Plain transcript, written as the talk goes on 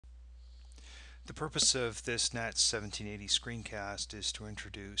The purpose of this NAT 1780 screencast is to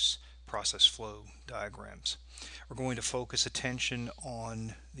introduce process flow diagrams. We're going to focus attention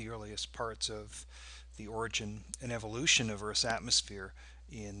on the earliest parts of the origin and evolution of Earth's atmosphere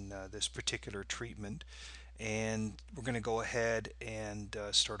in this particular treatment. And we're going to go ahead and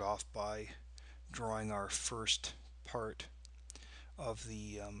start off by drawing our first part of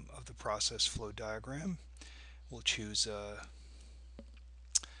the process flow diagram. We'll choose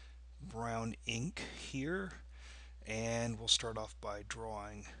brown ink here, and we'll start off by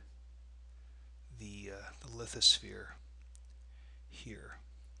drawing the lithosphere here,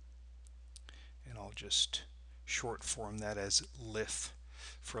 and I'll just short form that as lith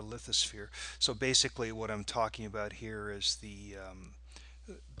for lithosphere. So basically what I'm talking about here is the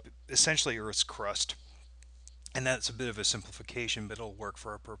essentially Earth's crust, and that's a bit of a simplification, but it'll work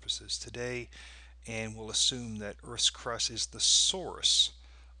for our purposes today. And we'll assume that Earth's crust is the source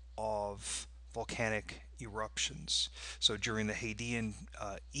of volcanic eruptions. So during the Hadean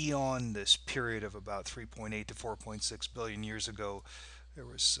eon, this period of about 3.8 to 4.6 billion years ago, there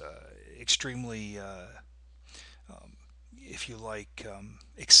was extremely, if you like,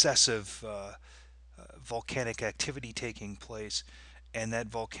 excessive volcanic activity taking place, and that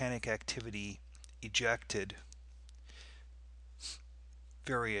volcanic activity ejected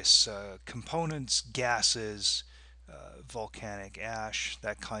various components, gases, volcanic ash,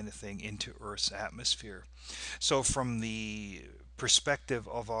 that kind of thing, into Earth's atmosphere. So, from the perspective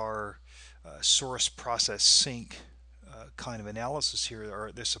of our source process sink kind of analysis here,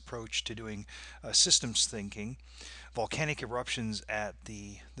 or this approach to doing systems thinking, volcanic eruptions at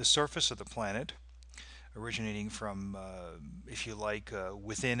the surface of the planet, originating from, if you like,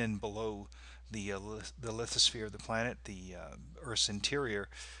 within and below the lithosphere of the planet, the Earth's interior,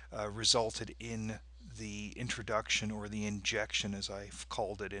 resulted in the introduction, or the injection, as I've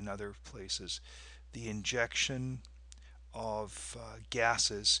called it in other places, the injection of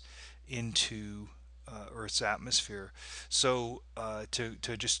gases into Earth's atmosphere. So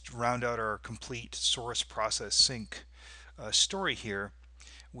to just round out our complete source process sink story here,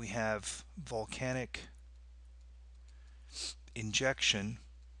 we have volcanic injection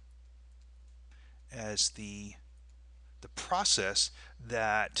as the process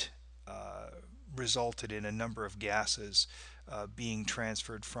that resulted in a number of gases being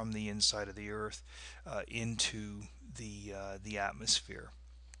transferred from the inside of the Earth into the atmosphere.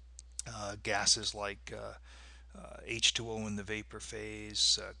 Gases like H2O in the vapor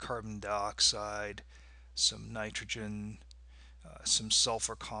phase, carbon dioxide, some nitrogen, some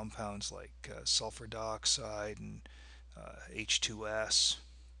sulfur compounds like sulfur dioxide and H2S,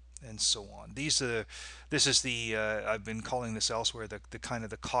 and so on. This is the I've been calling this elsewhere the kind of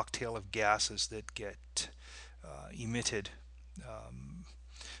the cocktail of gases that get emitted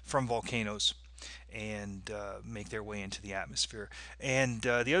from volcanoes and make their way into the atmosphere. And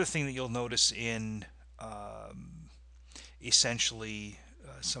the other thing that you'll notice in essentially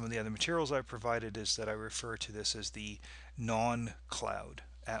some of the other materials I've provided is that I refer to this as the non-cloud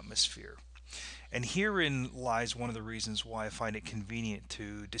atmosphere. And herein lies one of the reasons why I find it convenient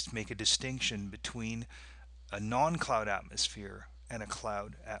to just make a distinction between a non-cloud atmosphere and a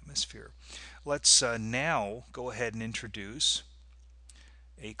cloud atmosphere. Let's now go ahead and introduce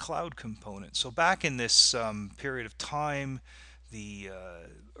a cloud component. So back in this period of time, the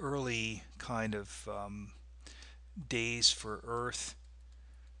early kind of days for Earth.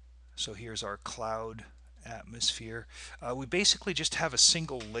 So here's our cloud atmosphere. We basically just have a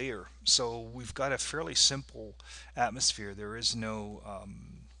single layer. So we've got a fairly simple atmosphere. There is no,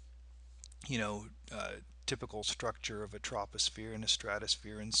 you know, typical structure of a troposphere and a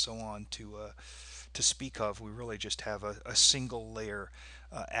stratosphere and so on to speak of. We really just have a single layer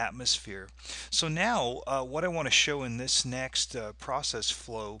atmosphere. So now what I want to show in this next process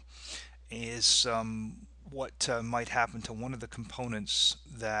flow is what might happen to one of the components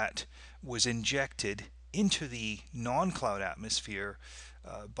that was injected into the non-cloud atmosphere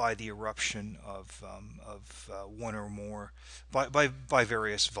by the eruption of one or more by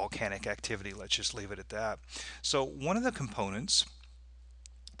various volcanic activity. Let's just leave it at that. So one of the components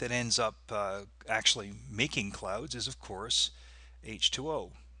that ends up actually making clouds is, of course,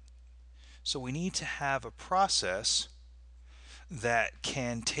 H2O. So we need to have a process that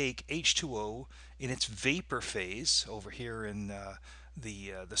can take H2O in its vapor phase over here in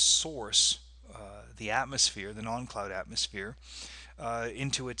the source, the atmosphere, the non-cloud atmosphere,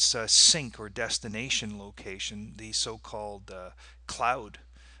 into its sink or destination location, the so-called cloud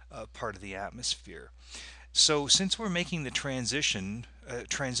part of the atmosphere. So since we're making the transition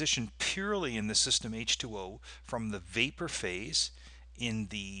purely in the system H2O from the vapor phase in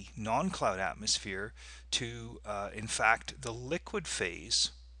the non-cloud atmosphere to, in fact, the liquid phase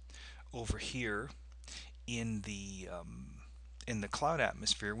over here in the cloud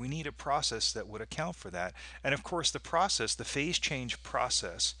atmosphere. We need a process that would account for that. And of course, the phase change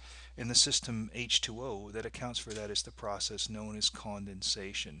process in the system H2O that accounts for that is the process known as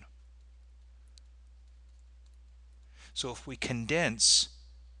condensation. So if we condense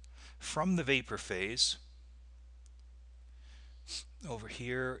from the vapor phase over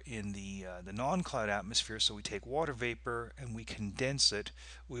here in the non-cloud atmosphere, so we take water vapor and we condense it,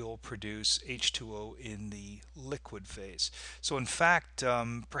 we will produce H2O in the liquid phase. So in fact,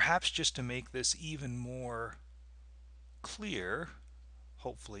 perhaps just to make this even more clear,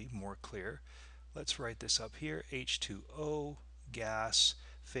 hopefully more clear, let's write this up here: H2O gas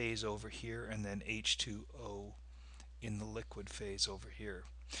phase over here, and then H2O in the liquid phase over here.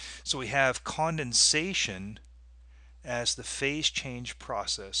 So we have condensation as the phase change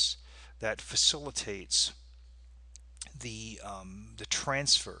process that facilitates the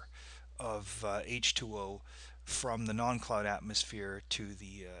transfer of H2O from the non-cloud atmosphere to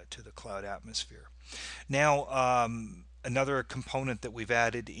the cloud atmosphere. Now, another component that we've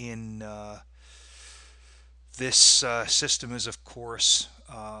added in this system is, of course,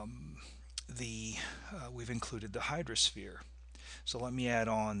 we've included the hydrosphere. So let me add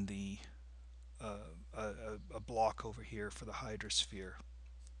on a block over here for the hydrosphere.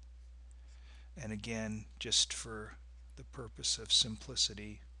 And again, just for the purpose of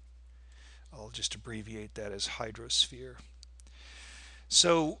simplicity, I'll just abbreviate that as hydrosphere.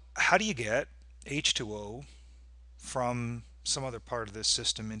 So how do you get H2O from some other part of this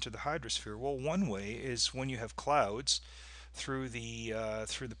system into the hydrosphere? Well, one way is when you have clouds, through the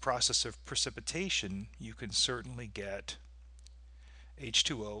process of precipitation, you can certainly get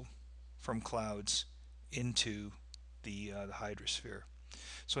H2O from clouds into the hydrosphere.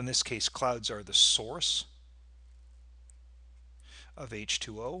 So in this case, clouds are the source of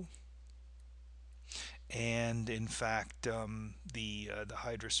H2O, and in fact, the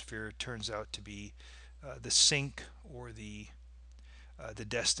hydrosphere turns out to be the sink, or the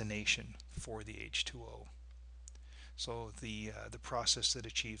destination for the H2O. So the process that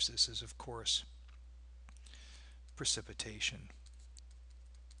achieves this is, of course, precipitation.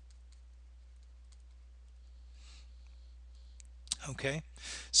 Okay,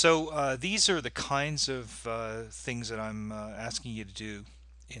 so these are the kinds of things that I'm asking you to do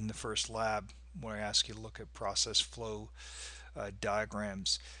in the first lab, where I ask you to look at process flow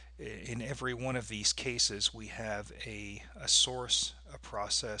diagrams. In every one of these cases, we have a source, a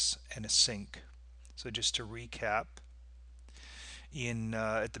process, and a sink. So just to recap,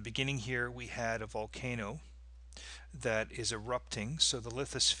 at the beginning here, we had a volcano that is erupting. So the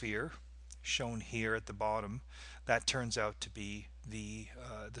lithosphere, shown here at the bottom, that turns out to be the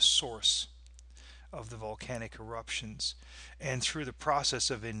source of the volcanic eruptions. And through the process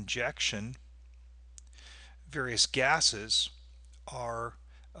of injection, various gases are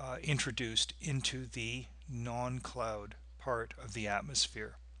introduced into the non-cloud part of the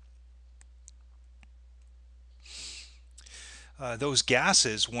atmosphere. Those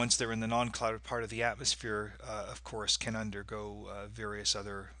gases, once they're in the non-cloud part of the atmosphere, of course, can undergo various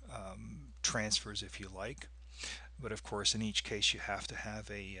other transfers, if you like. But of course, in each case, you have to have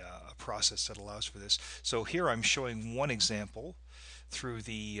a process that allows for this. So here I'm showing one example through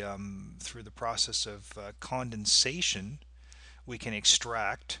the process of condensation. We can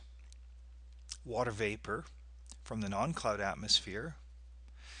extract water vapor from the non-cloud atmosphere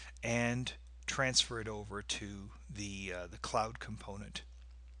and transfer it over to the cloud component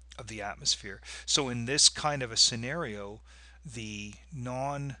of the atmosphere. So in this kind of a scenario, the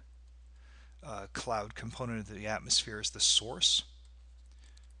non-cloud component of the atmosphere is the source.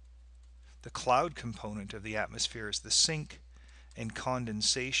 The cloud component of the atmosphere is the sink, and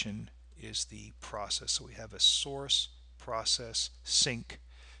condensation is the process. So we have a source, process, sink,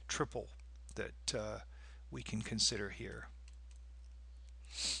 triple that we can consider here.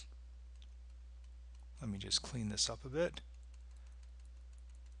 Let me just clean this up a bit.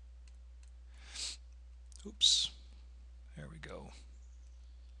 Oops, there we go.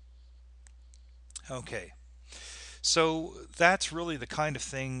 Okay, so that's really the kind of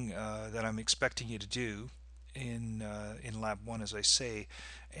thing that I'm expecting you to do in Lab 1, as I say.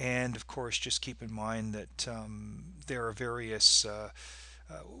 And of course, just keep in mind that there are various,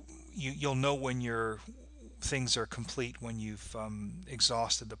 you'll know when your things are complete when you've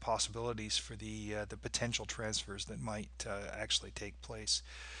exhausted the possibilities for the potential transfers that might actually take place.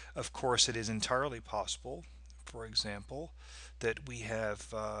 Of course, it is entirely possible, for example, that we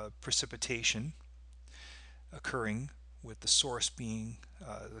have precipitation occurring with the source being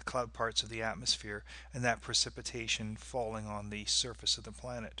the cloud parts of the atmosphere, and that precipitation falling on the surface of the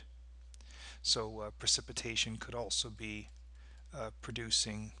planet. So precipitation could also be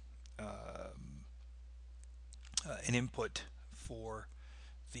producing an input for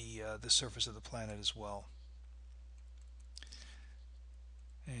the surface of the planet as well.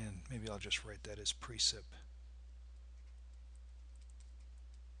 And maybe I'll just write that as precip.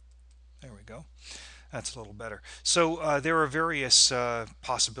 There we go. That's a little better. So there are various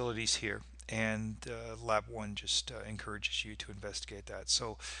possibilities here, and Lab 1 just encourages you to investigate that.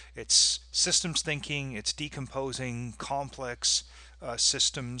 So it's systems thinking, it's decomposing complex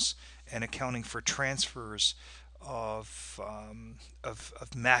systems and accounting for transfers of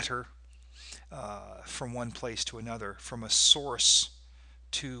matter from one place to another, from a source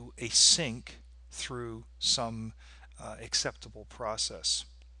to a sink through some acceptable process.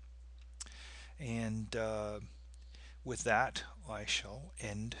 And with that, I shall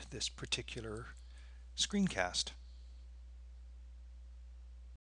end this particular screencast.